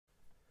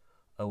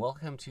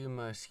Welcome to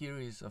my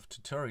series of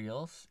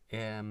tutorials.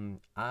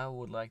 I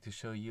would like to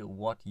show you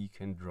what you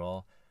can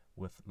draw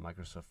with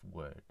Microsoft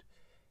Word.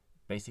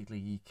 Basically,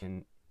 you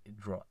can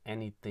draw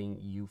anything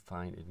you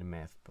find in the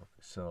math book.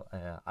 So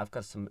I've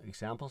got some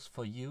examples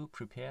for you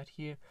prepared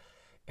here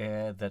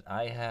that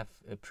I have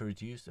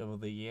produced over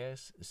the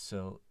years.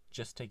 So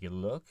just take a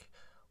look.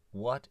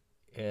 What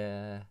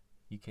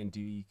you can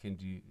do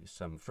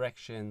some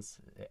fractions,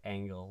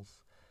 angles,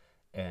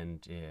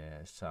 and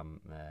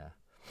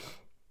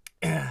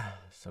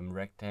some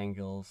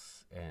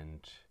rectangles,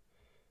 and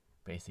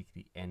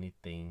basically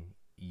anything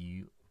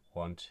you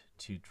want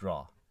to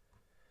draw.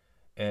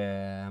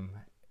 One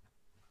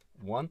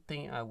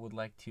thing I would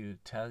like to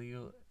tell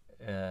you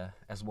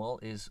as well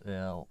is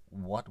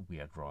what we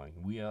are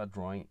drawing. We are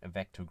drawing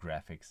vector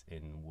graphics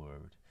in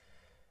Word.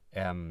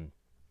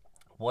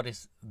 What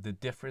is the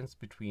difference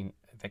between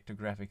vector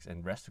graphics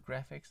and raster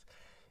graphics?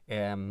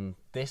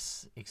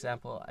 This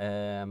example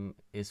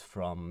is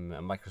from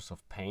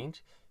Microsoft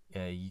Paint.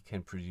 You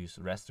can produce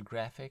raster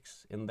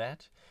graphics in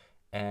that,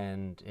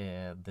 and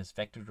this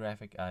vector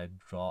graphic I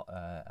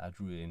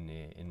drew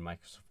in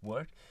Microsoft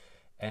Word.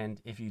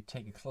 And if you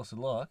take a closer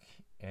look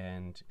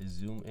and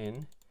zoom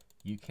in,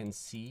 you can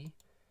see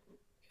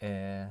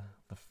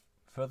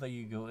further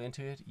you go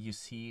into it, you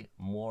see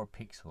more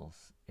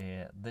pixels.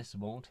 This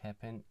won't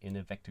happen in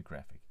a vector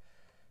graphic.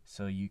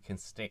 So you can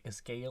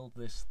scale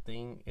this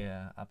thing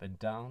up and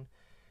down,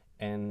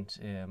 and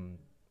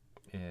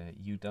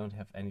you don't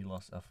have any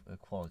loss of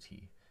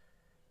quality.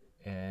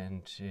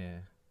 And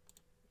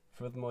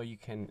furthermore, you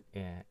can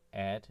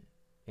add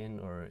in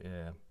or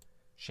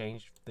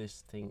change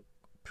this thing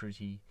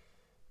pretty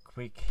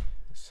quick.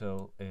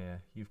 So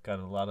you've got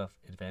a lot of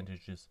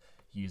advantages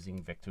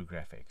using vector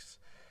graphics.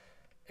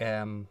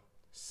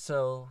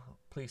 So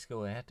please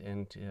go ahead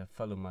and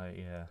follow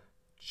my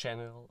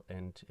channel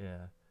and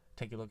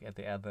take a look at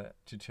the other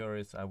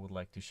tutorials. I would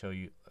like to show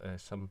you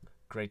some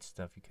great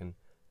stuff you can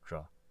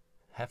draw.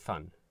 Have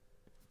fun!